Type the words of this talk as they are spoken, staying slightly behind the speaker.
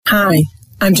Hi,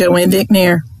 I'm Joanne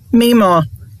Dicknair, Meemaw,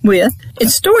 with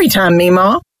It's Storytime,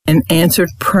 Meemaw, an answered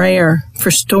prayer for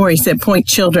stories that point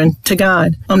children to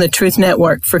God on the Truth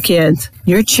Network for Kids.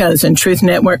 Your chosen Truth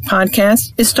Network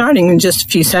podcast is starting in just a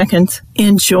few seconds.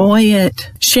 Enjoy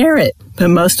it, share it, but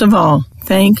most of all,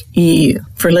 thank you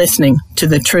for listening to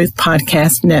the Truth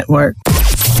Podcast Network.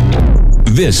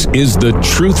 This is the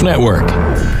Truth Network.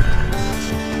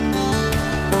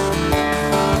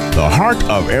 The heart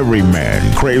of every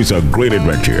man craves a great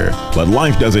adventure, but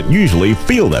life doesn't usually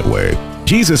feel that way.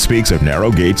 Jesus speaks of narrow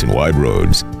gates and wide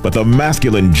roads, but the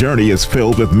masculine journey is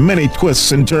filled with many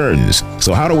twists and turns.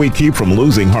 So how do we keep from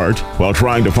losing heart while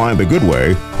trying to find the good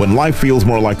way when life feels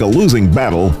more like a losing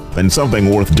battle than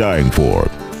something worth dying for?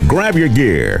 Grab your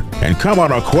gear and come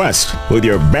on a quest with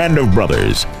your band of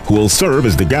brothers who will serve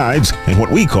as the guides in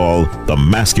what we call the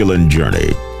masculine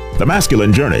journey. The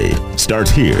masculine journey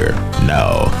starts here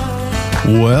now.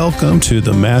 Welcome to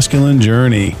the masculine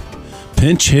journey.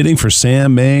 Pinch hitting for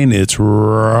Sam Main, it's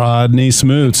Rodney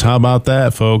Smoots. How about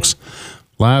that, folks?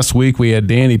 Last week we had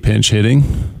Danny pinch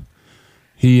hitting.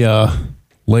 He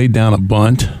laid down a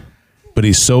bunt, but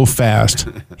he's so fast,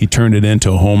 he turned it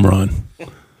into a home run.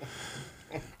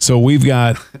 So we've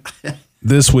got,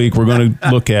 this week we're going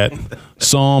to look at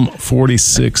Psalm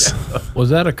 46. Was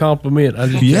that a compliment?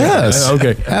 Yes.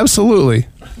 Okay. Absolutely.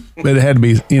 But it had to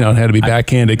be, it had to be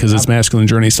backhanded because it's masculine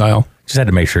journey style. Just had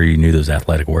to make sure you knew those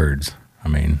athletic words. I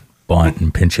mean, bunt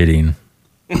and pinch hitting.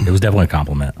 It was definitely a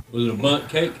compliment. Was it a bunt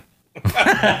cake?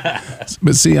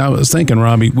 But see, I was thinking,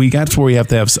 Robbie, we got to where we have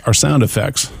to have our sound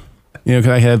effects. Cause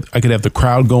I could have the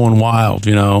crowd going wild,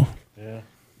 Yeah.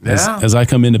 As I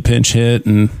come in to pinch hit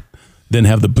and then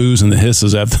have the boos and the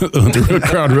hisses after the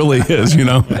crowd really is,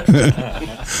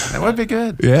 That would be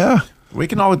good. Yeah. We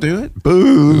can all do it.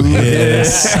 Boo.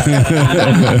 Yes.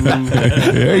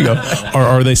 There you go. Or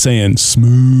are they saying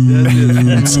smooth?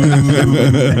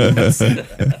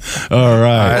 All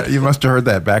right. You must have heard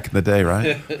that back in the day,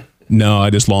 right? No, I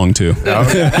just long to.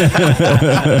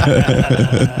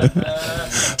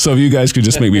 So if you guys could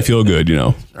just make me feel good,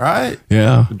 Right.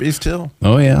 Yeah. Be still.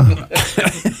 Oh, yeah.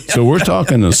 So we're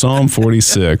talking to Psalm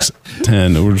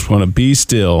 46:10. We just want to be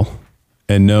still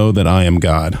and know that I am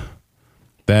God.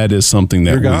 That is something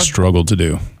that we struggle to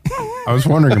do. I was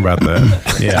wondering about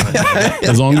that. Yeah.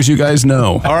 As long as you guys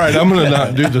know. All right, I'm going to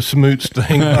not do the smoots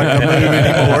thing like I move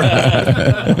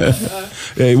anymore.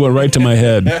 Hey, went right to my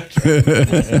head.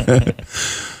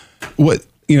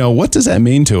 What does that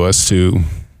mean to us to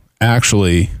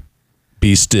actually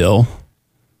be still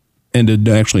and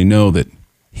to actually know that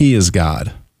He is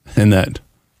God and that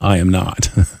I am not?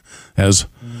 As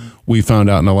we found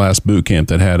out in the last boot camp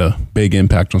that had a big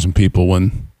impact on some people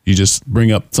when you just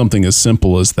bring up something as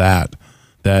simple as that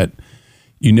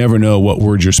you never know what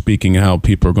words you're speaking and how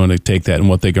people are going to take that and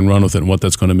what they can run with it and what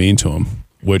that's going to mean to them,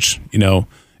 which,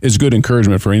 is good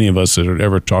encouragement for any of us that are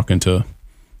ever talking to,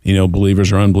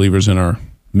 believers or unbelievers in our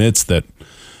midst that,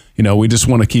 we just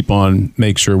want to keep on,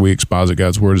 make sure we exposit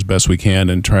God's word as best we can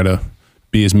and try to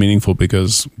be as meaningful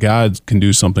because God can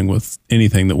do something with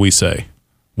anything that we say,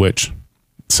 which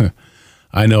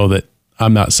I know that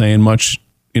I'm not saying much,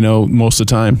 most of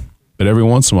the time, but every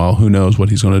once in a while, who knows what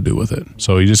He's going to do with it.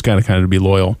 So you just got to kind of be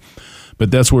loyal.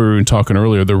 But that's where we were talking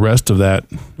earlier. The rest of that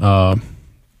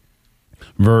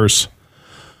verse,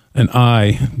 and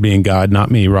I, being God,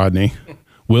 not me, Rodney,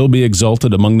 will be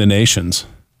exalted among the nations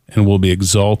and will be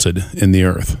exalted in the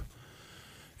earth.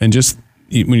 And just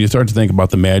when you start to think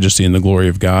about the majesty and the glory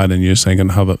of God, and you're just thinking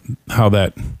how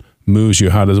that moves you,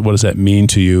 what does that mean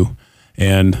to you,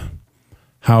 and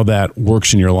how that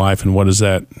works in your life, and what does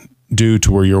that do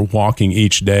to where you're walking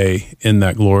each day in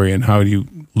that glory, and how do you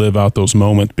live out those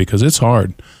moments? Because it's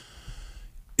hard.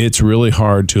 It's really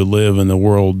hard to live in the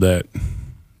world that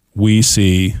we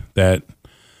see that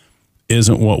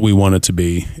isn't what we want it to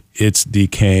be. It's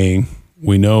decaying.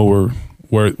 We know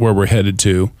where we're headed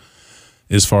to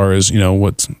as far as,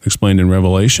 what's explained in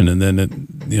Revelation. And then,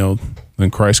 when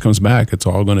Christ comes back, it's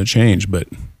all going to change. But,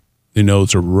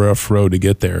 it's a rough road to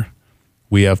get there.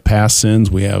 We have past sins.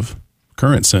 We have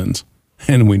current sins.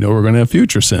 And we know we're going to have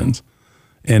future sins.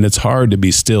 And it's hard to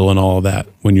be still in all of that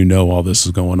when you know all this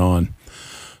is going on.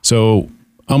 So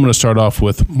I'm going to start off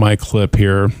with my clip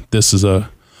here. This is a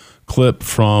clip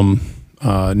from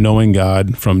Knowing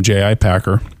God from J.I.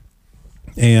 Packer.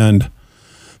 And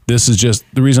this is just,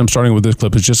 the reason I'm starting with this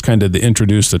clip is just kind of to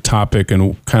introduce the topic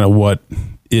and kind of what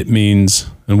it means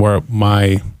and where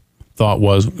my thought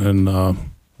was and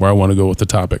where I want to go with the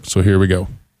topic. So here we go.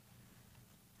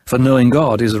 For knowing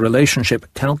God is a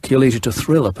relationship calculated to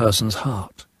thrill a person's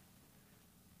heart.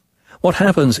 What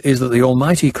happens is that the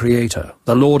Almighty Creator,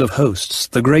 the Lord of hosts,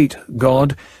 the great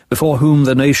God, before whom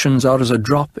the nations are as a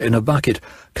drop in a bucket,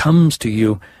 comes to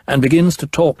you and begins to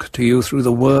talk to you through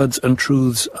the words and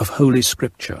truths of Holy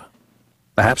Scripture.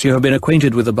 Perhaps you have been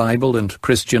acquainted with the Bible and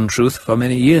Christian truth for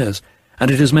many years, and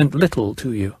it has meant little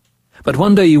to you. But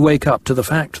one day you wake up to the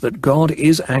fact that God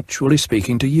is actually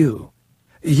speaking to you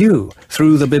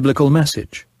through the biblical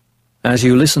message. As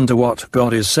you listen to what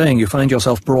God is saying, you find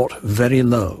yourself brought very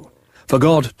low. For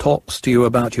God talks to you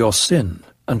about your sin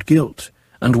and guilt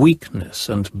and weakness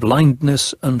and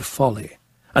blindness and folly,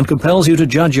 and compels you to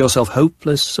judge yourself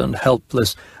hopeless and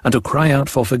helpless and to cry out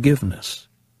for forgiveness.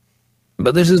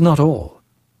 But this is not all.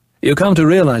 You come to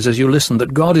realize as you listen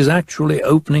that God is actually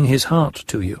opening his heart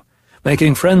to you,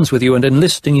 making friends with you and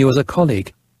enlisting you as a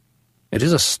colleague. It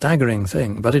is a staggering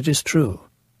thing, but it is true.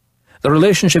 The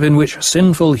relationship in which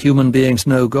sinful human beings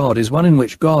know God is one in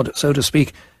which God, so to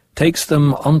speak, takes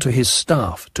them onto his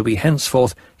staff to be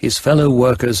henceforth his fellow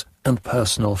workers and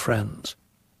personal friends.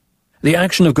 The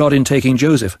action of God in taking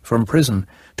Joseph from prison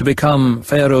to become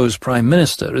Pharaoh's prime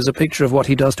minister is a picture of what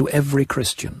he does to every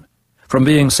Christian. From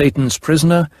being Satan's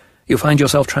prisoner, you find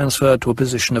yourself transferred to a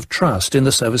position of trust in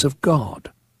the service of God.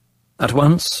 At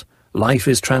once, life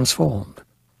is transformed.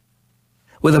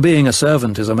 Whether being a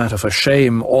servant is a matter for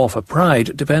shame or for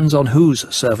pride depends on whose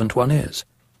servant one is.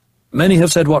 Many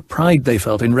have said what pride they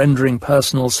felt in rendering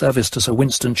personal service to Sir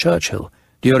Winston Churchill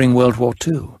during World War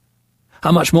II.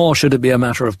 How much more should it be a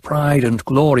matter of pride and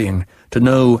glorying to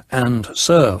know and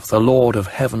serve the Lord of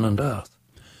heaven and earth?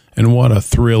 And what a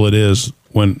thrill it is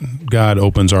when God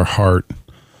opens our heart,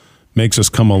 makes us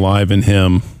come alive in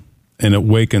him, and it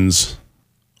wakens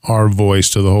our voice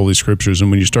to the Holy Scriptures.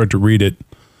 And when you start to read it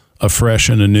afresh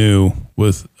and anew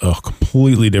with a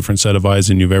completely different set of eyes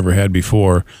than you've ever had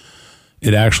before,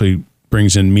 it actually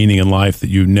brings in meaning in life that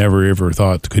you never ever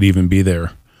thought could even be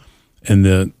there. And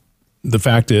the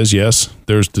fact is, yes,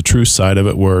 there's the truth side of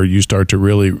it where you start to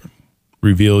really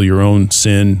reveal your own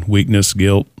sin, weakness,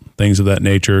 guilt, things of that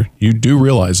nature. You do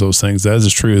realize those things. That is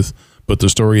the truth, but the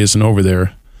story isn't over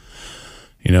there.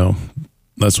 You know,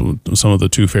 that's what some of the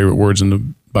two favorite words in the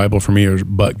Bible for me are,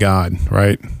 but God,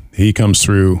 right? He comes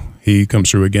through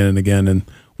again and again, and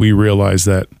we realize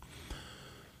that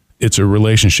it's a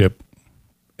relationship,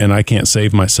 and I can't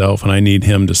save myself, and I need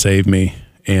him to save me.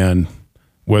 And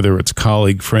whether it's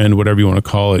colleague, friend, whatever you want to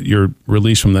call it, you're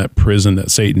released from that prison that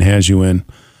Satan has you in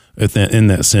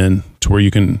that sin, to where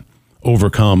you can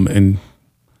overcome and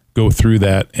go through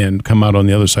that and come out on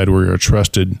the other side where you're a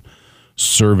trusted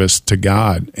service to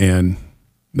God. And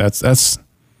that's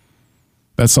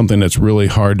something that's really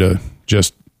hard to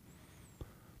just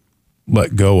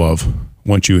let go of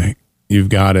once you've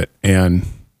got it. And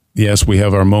yes, we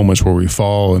have our moments where we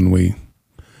fall and we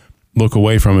look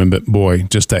away from him, but boy,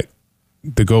 just that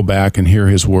to go back and hear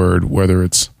his word, whether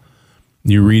it's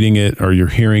you reading it or you're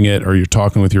hearing it or you're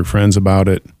talking with your friends about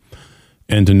it,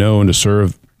 and to know and to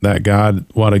serve that God,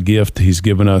 what a gift he's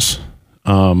given us,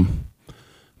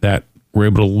 that we're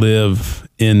able to live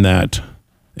in that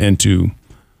and to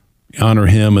honor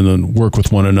him and then work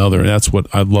with one another. And that's what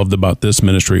I loved about this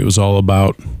ministry. It was all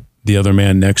about the other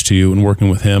man next to you and working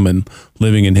with him and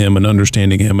living in him and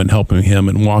understanding him and helping him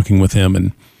and walking with him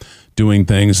and doing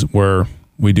things where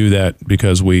we do that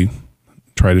because we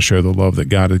try to share the love that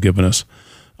God has given us.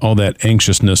 All that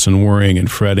anxiousness and worrying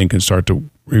and fretting can start to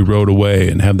erode away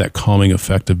and have that calming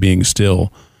effect of being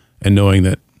still and knowing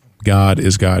that God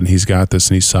is God and he's got this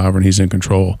and he's sovereign, he's in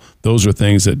control. Those are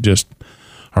things that just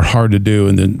are hard to do.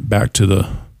 And then back to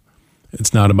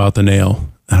it's not about the nail.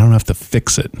 I don't have to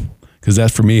fix it. Because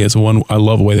that for me is one, I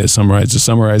love the way they summarize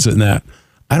it in that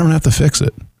I don't have to fix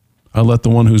it. I let the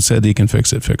one who said he can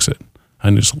fix it.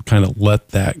 I just kind of let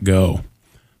that go.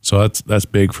 So that's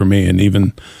big for me.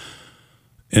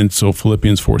 And so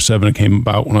Philippians 4:7 came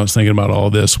about when I was thinking about all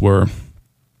this, where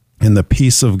in the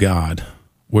peace of God,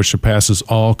 which surpasses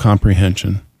all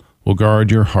comprehension, will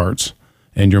guard your hearts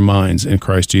and your minds in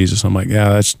Christ Jesus. I'm like,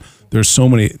 yeah, there's so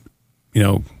many,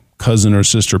 cousin or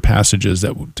sister passages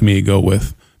that to me go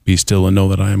with be still and know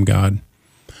that I am God.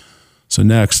 So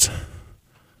next,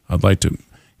 I'd like to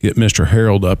get Mr.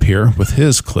 Harold up here with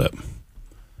his clip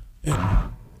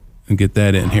and get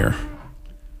that in here.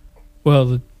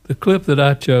 Well, the clip that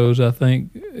I chose, I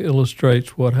think,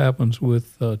 illustrates what happens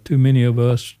with too many of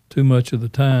us too much of the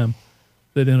time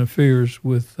that interferes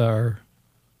with our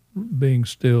being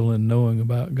still and knowing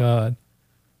about God.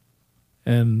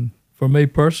 And for me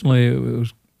personally, it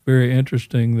was very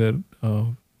interesting that a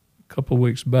couple of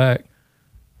weeks back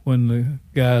when the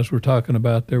guys were talking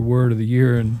about their word of the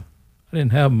year and I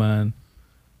didn't have mine,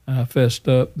 I fessed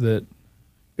up that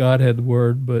God had the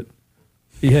word, but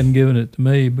he hadn't given it to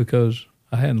me because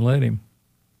I hadn't let him.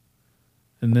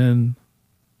 And then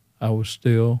I was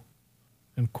still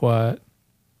and quiet,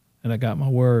 and I got my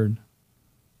word.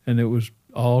 And it was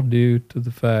all due to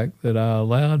the fact that I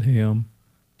allowed him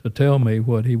to tell me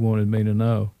what he wanted me to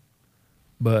know.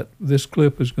 But this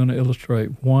clip is going to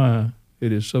illustrate why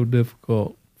it is so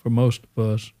difficult for most of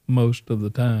us most of the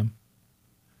time.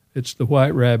 It's the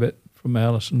White Rabbit from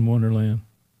Alice in Wonderland.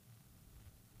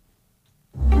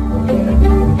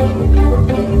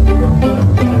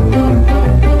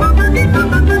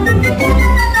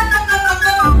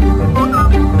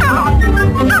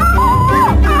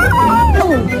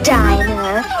 Oh,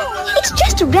 Dinah, it's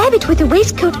just a rabbit with a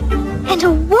waistcoat and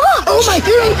a watch. Oh, my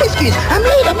dear Aunt Biscuit, I'm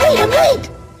late.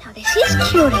 Now, this is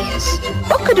curious.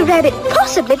 What could a rabbit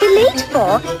possibly be late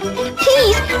for?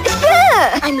 Please,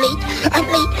 sir! I'm late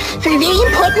for a very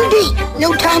important date.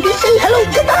 No time to say hello,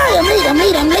 goodbye.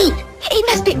 I'm late. It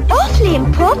must be awfully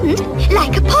important,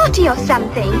 like a party or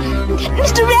something.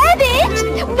 Mr.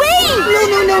 Rabbit, wait!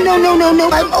 No.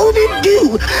 I'm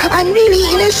overdue. I'm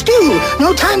really in a stew.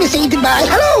 No time to say goodbye.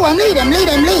 Hello, I'm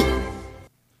late.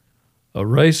 A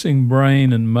racing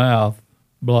brain and mouth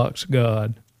blocks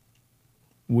God.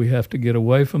 We have to get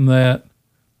away from that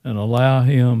and allow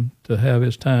him to have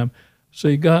his time.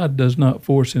 See, God does not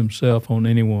force himself on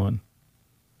anyone.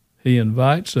 He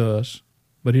invites us,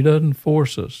 but he doesn't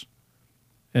force us.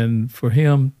 And for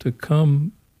him to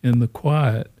come in the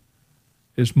quiet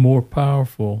is more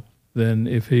powerful than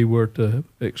if he were to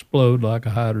explode like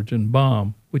a hydrogen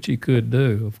bomb, which he could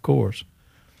do, of course.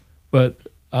 But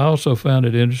I also found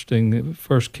it interesting,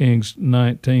 1 Kings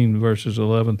 19, verses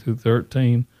 11 through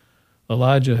 13,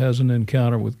 Elijah has an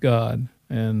encounter with God,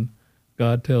 and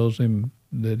God tells him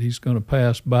that he's going to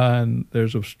pass by, and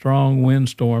there's a strong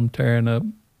windstorm tearing up,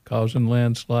 causing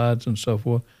landslides and so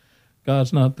forth.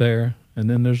 God's not there. And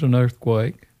then there's an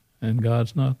earthquake, and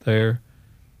God's not there.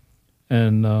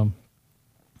 And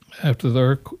after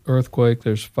the earthquake,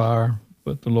 there's fire,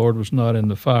 but the Lord was not in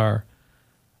the fire.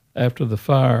 After the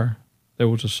fire, there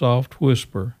was a soft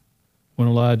whisper. When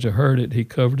Elijah heard it, he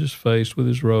covered his face with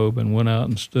his robe and went out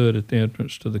and stood at the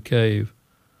entrance to the cave.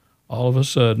 All of a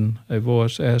sudden, a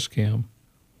voice asked him,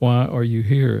 "Why are you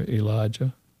here,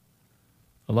 Elijah?"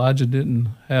 Elijah didn't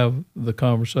have the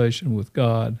conversation with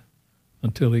God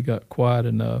until he got quiet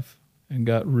enough and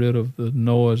got rid of the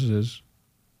noises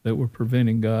that were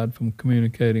preventing God from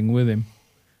communicating with him.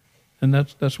 And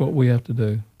that's what we have to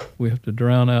do. We have to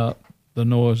drown out the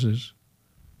noises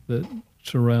that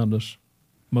surround us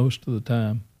most of the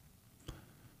time.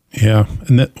 Yeah,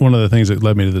 and that one of the things that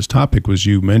led me to this topic was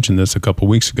you mentioned this a couple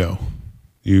weeks ago.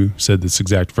 You said this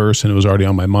exact verse, and it was already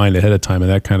on my mind ahead of time, and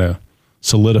that kind of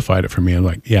solidified it for me. I'm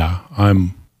like, yeah,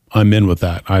 I'm in with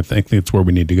that. I think that's where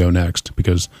we need to go next,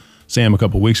 because Sam a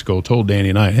couple of weeks ago told Danny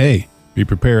and I, hey, be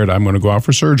prepared. I'm going to go out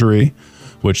for surgery,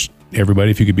 which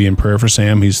everybody, if you could be in prayer for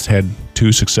Sam, he's had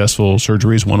 2 successful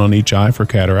surgeries, 1 on each eye for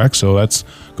cataract. So that's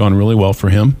gone really well for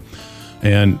him.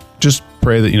 And just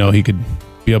pray that, he could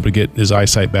be able to get his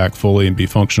eyesight back fully and be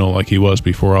functional like he was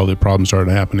before all the problems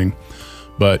started happening.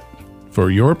 But for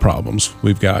your problems,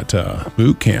 we've got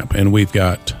boot camp, and we've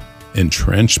got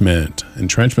entrenchment.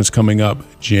 Entrenchment's coming up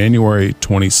January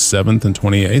 27th and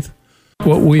 28th.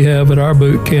 What we have at our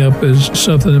boot camp is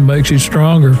something that makes you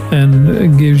stronger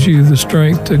and gives you the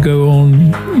strength to go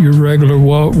on your regular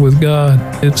walk with God.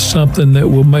 It's something that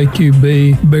will make you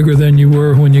be bigger than you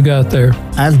were when you got there.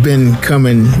 I've been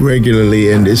coming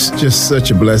regularly, and it's just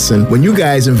such a blessing. When you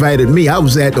guys invited me, I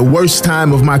was at the worst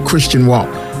time of my Christian walk.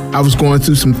 I was going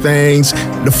through some things.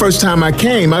 The first time I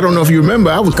came, I don't know if you remember,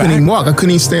 I couldn't even walk. I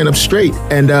couldn't even stand up straight.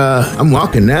 And I'm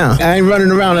walking now. I ain't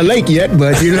running around a lake yet,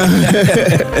 but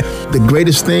The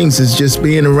greatest things is just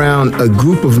being around a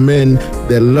group of men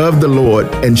that love the Lord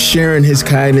and sharing his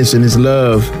kindness and his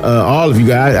love. All of you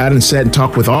guys, I done sat and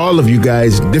talked with all of you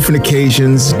guys, different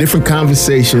occasions, different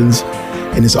conversations.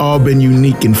 And it's all been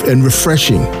unique and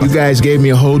refreshing. You guys gave me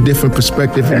a whole different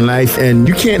perspective in life, and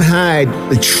you can't hide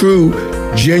the true,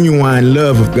 genuine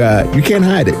love of God. You can't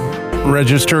hide it.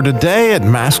 Register today at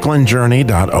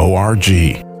masculinejourney.org.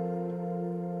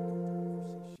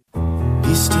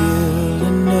 Be still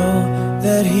and know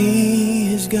that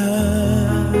He is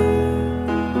God.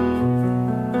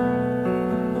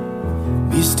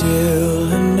 Be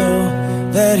still and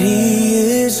know that He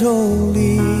is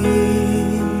holy.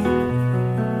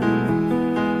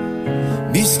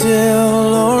 Be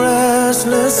still, O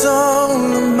restless soul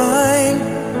of mine.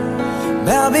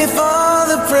 Bow before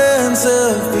the Prince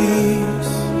of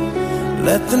Peace.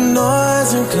 Let the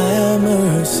noise and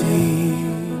clamor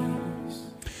cease.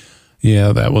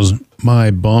 Yeah, that was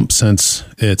my bump since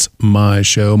It's my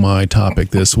show, my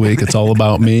topic this week. It's all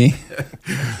about me.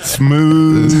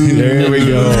 Smooth. There we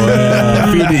go.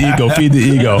 Feed the ego. Feed the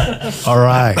ego. All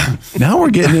right. Now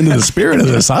we're getting into the spirit of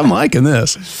this. I'm liking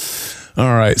this.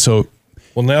 All right. So,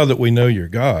 well, now that we know you're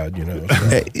God,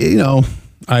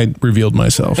 I revealed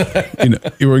myself. We're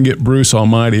gonna get Bruce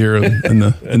Almighty here in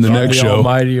the next show.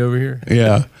 Almighty over here.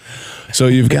 Yeah. So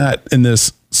you've got in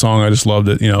this song, I just loved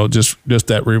it. Just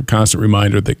that constant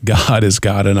reminder that God is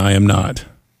God and I am not.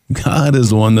 God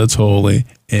is the one that's holy,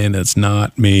 and it's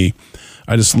not me.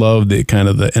 I just love the kind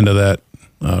of the end of that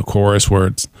chorus where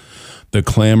it's the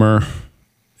clamor.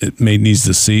 Needs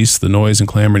to cease. The noise and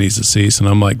clamor needs to cease. And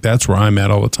I'm like, that's where I'm at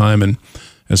all the time. And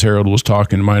as Harold was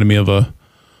talking, it reminded me of a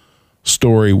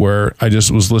story where I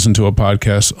just was listening to a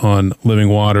podcast on Living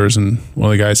Waters, and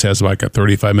one of the guys has like a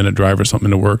 35-minute drive or something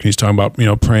to work, and he's talking about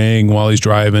praying while he's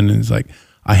driving, and he's like,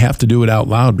 I have to do it out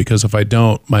loud because if I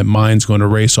don't, my mind's going to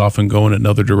race off and go in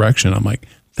another direction. I'm like,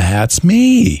 that's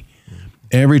me.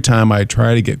 Every time I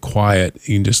try to get quiet,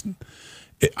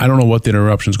 I don't know what the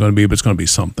interruption is going to be, but it's going to be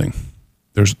something.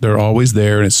 They're always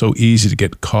there, and it's so easy to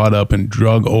get caught up and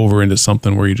drug over into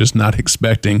something where you're just not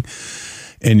expecting.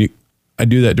 And I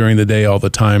do that during the day all the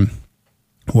time,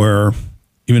 where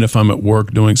even if I'm at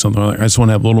work doing something, I just want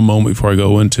to have a little moment before I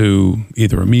go into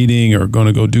either a meeting or going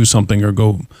to go do something or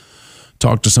go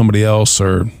talk to somebody else,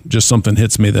 or just something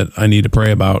hits me that I need to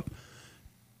pray about.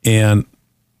 And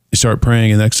you start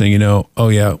praying, and next thing you know, oh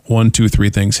yeah, 1, 2, 3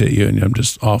 things hit you, and I'm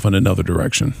just off in another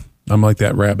direction. I'm like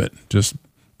that rabbit, just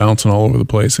bouncing all over the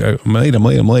place. I'm late. I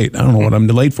don't know what I'm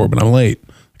late for, but I'm late.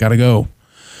 Got to go.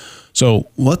 So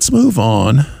let's move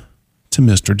on to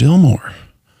Mr. Dillmore.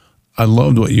 I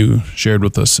loved what you shared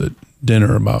with us at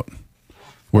dinner about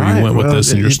where you went with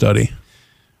this in your study.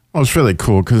 Well, it's really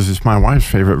cool because it's my wife's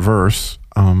favorite verse.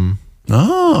 And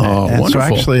wonderful. So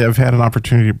actually, I've had an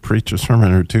opportunity to preach a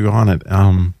sermon or two on it.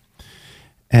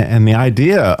 And the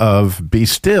idea of be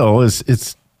still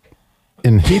it's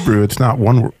in Hebrew. It's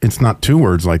not 2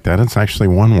 words like that. It's actually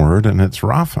 1 word, and it's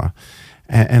Rapha.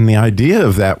 And the idea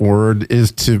of that word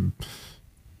is to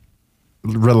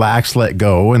relax, let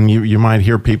go. And you might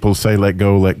hear people say, let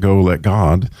go, let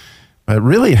God. But it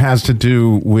really has to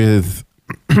do with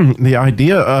the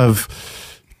idea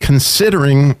of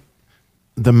considering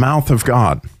the mouth of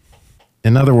God.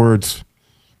 In other words,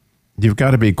 you've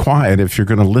got to be quiet if you're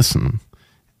going to listen.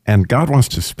 And God wants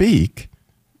to speak,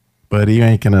 but he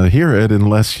ain't going to hear it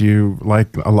unless you,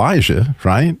 like Elijah,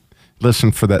 right?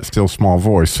 Listen for that still small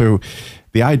voice. So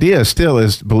the idea still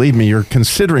is, believe me, you're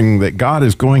considering that God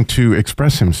is going to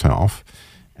express himself.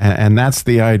 And that's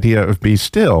the idea of be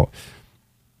still.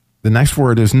 The next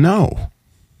word is no.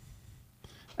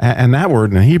 And that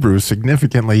word in Hebrew is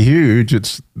significantly huge.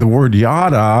 It's the word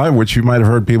yada, which you might have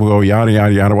heard people go yada,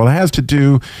 yada, yada. Well, it has to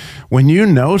do, when you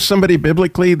know somebody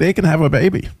biblically, they can have a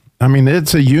baby. I mean,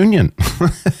 it's a union.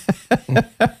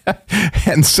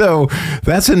 And so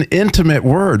that's an intimate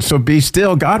word. So be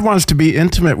still. God wants to be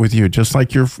intimate with you, just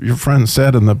like your friend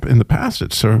said in the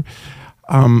passage. So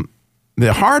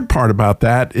the hard part about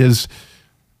that is,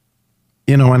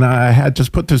 and I had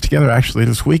just put this together actually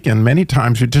this weekend, many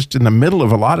times you're just in the middle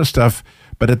of a lot of stuff,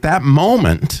 but at that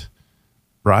moment,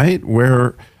 right,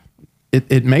 where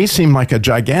it may seem like a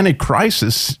gigantic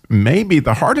crisis, may be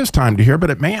the hardest time to hear, but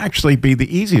it may actually be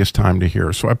the easiest time to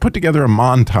hear. So I put together a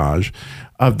montage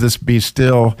of this be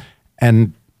still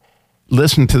and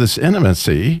listen to this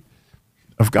intimacy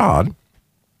of God,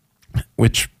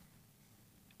 which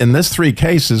in this 3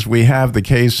 cases, we have the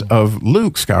case of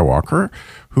Luke Skywalker,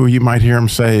 who you might hear him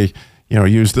say,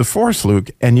 use the Force,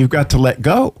 Luke, and you've got to let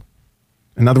go.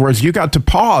 In other words, you got to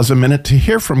pause a minute to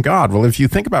hear from God. Well, if you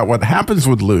think about what happens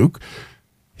with Luke,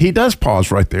 he does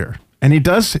pause right there. And he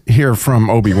does hear from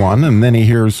Obi-Wan, and then he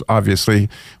hears, obviously,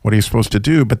 what he's supposed to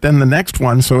do. But then the next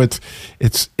one, so it's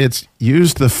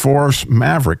use the Force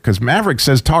Maverick, because Maverick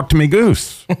says, talk to me,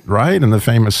 Goose, right? In the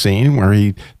famous scene where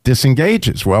he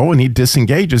disengages. Well, when he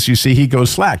disengages, you see he goes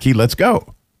slack. He lets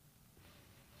go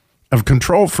of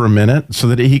control for a minute so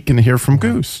that he can hear from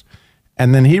Goose.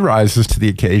 And then he rises to the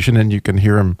occasion, and you can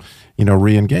hear him,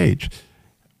 re-engage.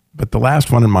 But the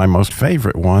last one, and my most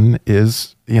favorite one,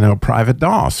 is, Private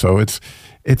Doss. So it's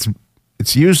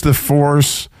use the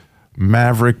Force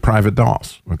Maverick Private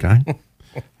Doss, okay?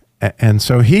 And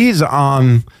so he's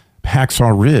on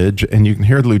Hacksaw Ridge, and you can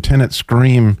hear the lieutenant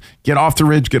scream, get off the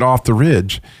ridge, get off the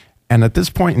ridge. And at this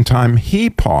point in time, he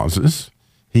pauses,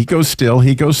 he goes still,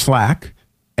 he goes slack,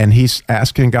 and he's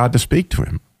asking God to speak to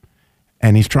him.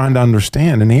 And he's trying to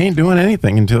understand, and he ain't doing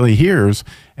anything until he hears.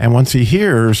 And once he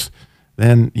hears,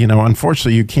 then,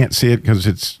 unfortunately you can't see it because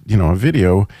it's, a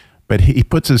video, But he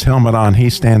puts his helmet on, he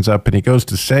stands up, and he goes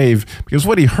to save, because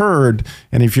what he heard,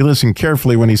 and if you listen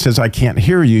carefully, when he says, I can't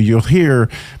hear you, you'll hear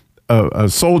a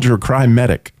soldier cry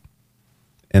medic.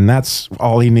 And that's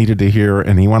all he needed to hear,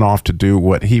 and he went off to do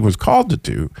what he was called to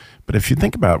do. But if you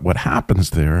think about what happens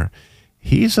there,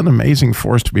 he's an amazing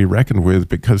force to be reckoned with,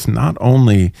 because not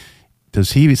only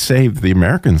does he save the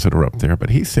Americans that are up there,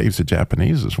 but he saves the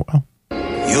Japanese as well.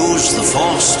 Use the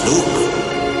Force, Luke.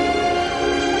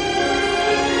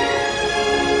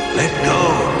 Let go,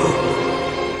 Luke.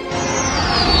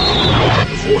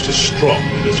 The Force is strong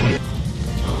in this one.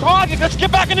 Come on, let's get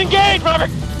back and engage,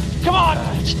 Maverick. Come on.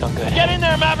 It's no good. Get in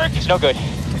there, Maverick. It's no good.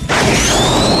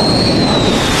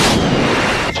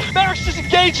 Maverick's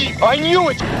disengaging. I knew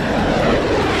it. Get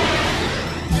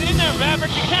in there,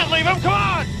 Maverick. You can't leave him. Come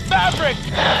on, Maverick.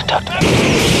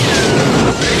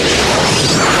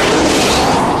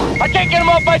 I can't get him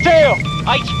off my tail.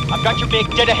 I've got your big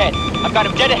dead ahead. I've got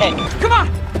him dead ahead. Come on.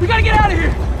 We got to get out of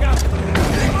here.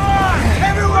 Come on,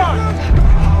 everyone.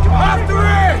 Off the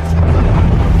ridge.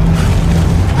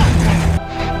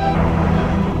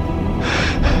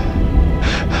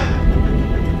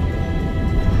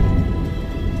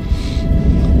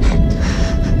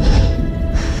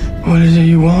 What is it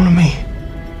you want of me?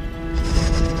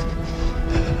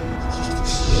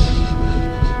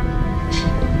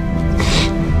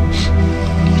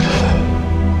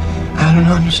 I don't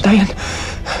understand.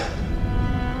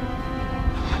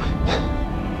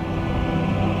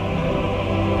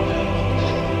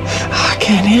 I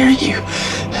can't hear you.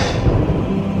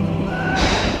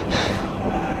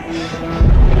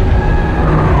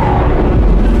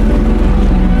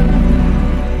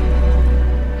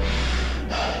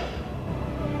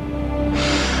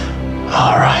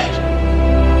 All right.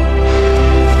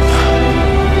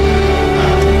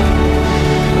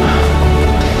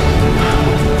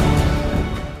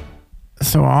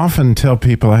 So I often tell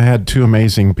people I had two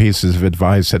amazing pieces of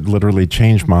advice that literally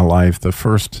changed my life. The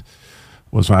first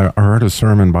was I heard a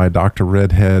sermon by Dr.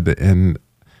 Redhead, and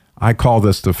I call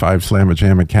this the 5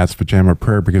 Slamma-Jamma Cat's Pajama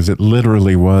Prayer, because it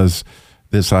literally was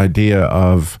this idea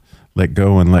of let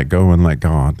go and let go and let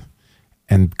God,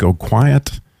 and go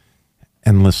quiet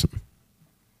and listen.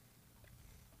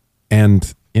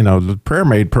 And, you know, the prayer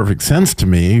made perfect sense to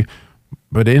me,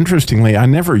 but interestingly, I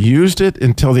never used it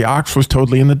until the ox was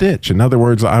totally in the ditch. In other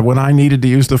words, when I needed to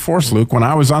use the Force, Luke, when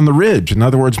I was on the ridge. In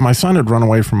other words, my son had run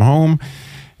away from home,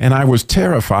 and I was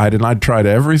terrified, and I'd tried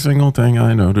every single thing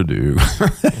I know to do.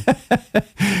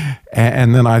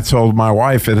 And then I told my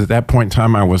wife, and at that point in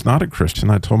time, I was not a Christian.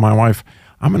 I told my wife,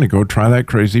 I'm going to go try that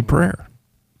crazy prayer.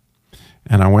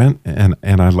 And I went and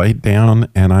I laid down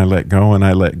and I let go and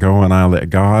I let go and I let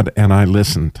God, and I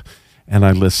listened. And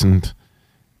I listened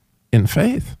in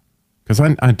faith, because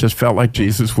I just felt like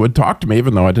Jesus would talk to me,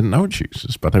 even though I didn't know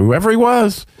Jesus. But whoever he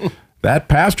was, that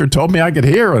pastor told me I could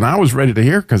hear, and I was ready to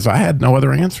hear because I had no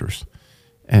other answers.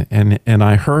 And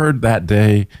I heard that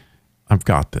day, I've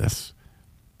got this.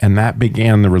 And that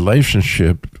began the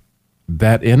relationship,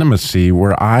 that intimacy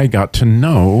where I got to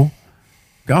know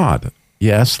God.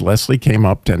 Yes, Leslie came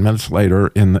up 10 minutes later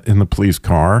in the police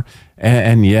car,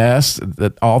 and yes,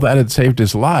 that all that had saved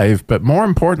his life, but more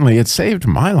importantly, it saved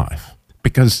my life,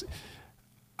 because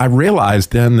I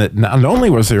realized then that not only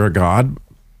was there a God,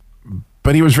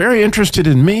 but he was very interested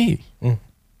in me,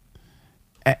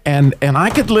 and I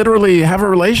could literally have a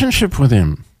relationship with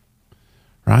him,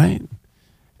 right?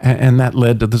 And that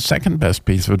led to the second best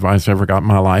piece of advice I ever got in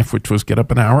my life, which was get up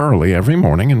an hour early every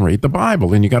morning and read the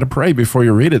Bible. And you got to pray before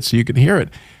you read it so you can hear it.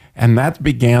 And that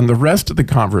began the rest of the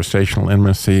conversational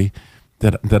intimacy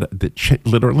that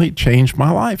literally changed my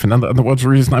life. And other words, the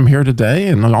reason I'm here today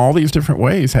and in all these different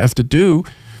ways has to do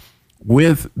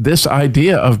with this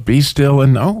idea of be still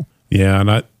and know. Yeah,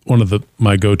 and one of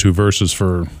my go-to verses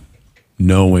for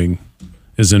knowing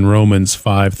is in Romans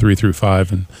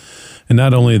 5:3-5, and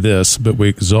not only this, but we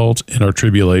exult in our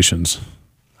tribulations.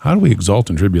 How do we exult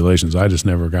in tribulations? I just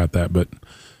never got that. But,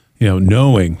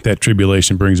 knowing that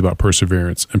tribulation brings about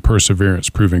perseverance, and perseverance,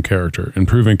 proven character, and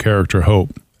proven character,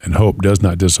 hope, and hope does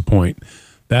not disappoint.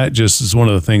 That just is one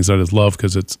of the things that I just love,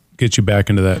 because it gets you back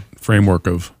into that framework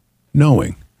of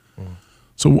knowing.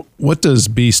 So what does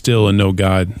be still and know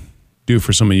God do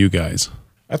for some of you guys?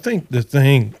 I think the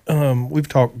thing, we've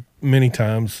talked many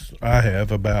times, I have,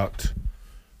 about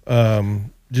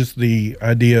just the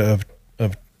idea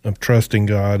of trusting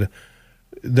God.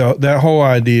 That whole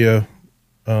idea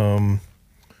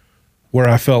where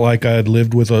I felt like I had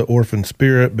lived with an orphan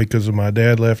spirit because of my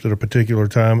dad left at a particular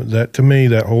time. That, to me,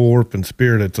 that whole orphan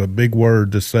spirit, it's a big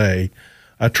word to say.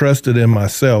 I trusted in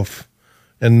myself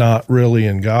and not really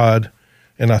in God.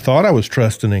 And I thought I was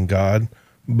trusting in God,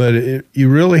 But you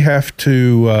really have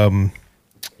to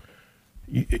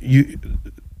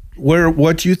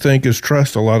what you think is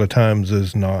trust a lot of times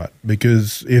is not,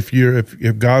 because if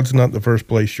God's not the first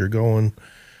place you're going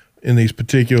in these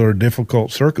particular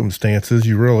difficult circumstances,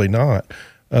 you're really not.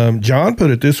 John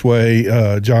put it this way,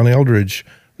 John Eldridge,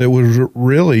 that was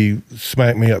really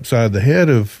smacked me upside the head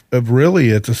of really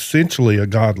it's essentially a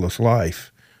godless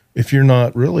life if you're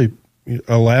not really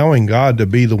allowing God to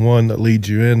be the one that leads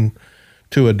you in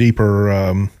to a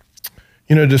deeper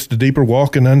just a deeper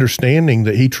walk and understanding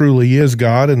that he truly is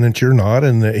God and that you're not,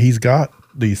 and that he's got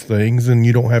these things and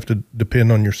you don't have to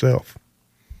depend on yourself.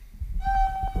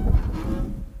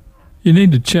 You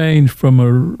need to change from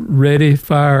a ready,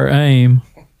 fire, aim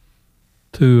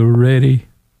to a ready,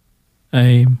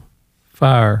 aim,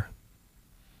 fire.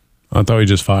 I thought you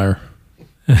just fire.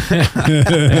 and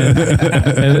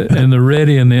the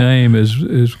ready and the aim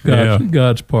is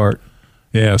God's part.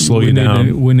 Yeah, slow you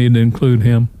down. We need to include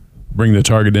him. Bring the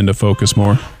target into focus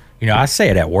more. I say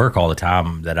it at work all the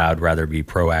time that I'd rather be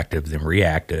proactive than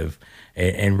reactive.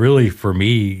 And really, for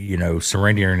me,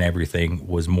 surrendering everything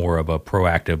was more of a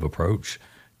proactive approach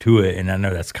to it. And I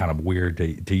know that's kind of weird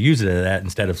to use it as that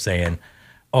instead of saying,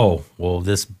 oh, well,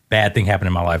 this bad thing happened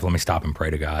in my life. Let me stop and pray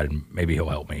to God and maybe he'll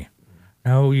help me.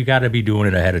 No, you got to be doing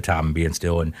it ahead of time and being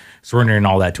still and surrendering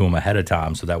all that to him ahead of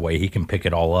time so that way he can pick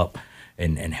it all up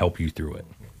and help you through it.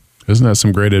 Isn't that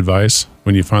some great advice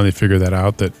when you finally figure that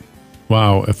out, that,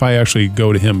 wow, if I actually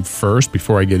go to him first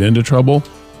before I get into trouble,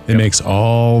 it makes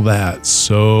all that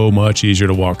so much easier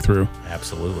to walk through.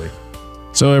 Absolutely.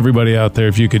 So everybody out there,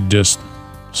 if you could just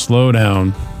slow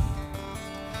down.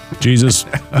 Jesus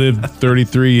lived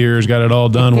 33 years, got it all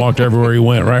done, walked everywhere he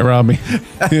went, right, Robbie?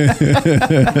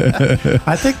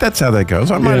 I think that's how that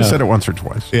goes. I might have said it once or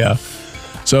twice. Yeah.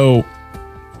 So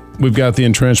we've got the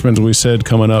entrenchment, we said,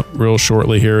 coming up real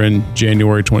shortly here in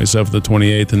January 27th to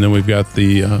 28th, and then we've got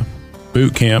the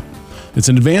boot camp. It's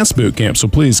an advanced boot camp, so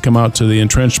please come out to the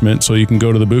entrenchment so you can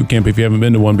go to the boot camp if you haven't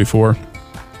been to one before.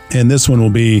 And this one will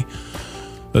be,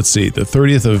 let's see, the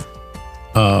 30th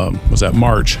of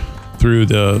March through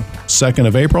the 2nd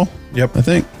of April? Yep. I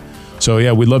think. So,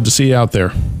 yeah, we'd love to see you out there.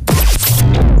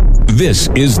 This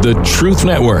is the Truth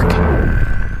Network.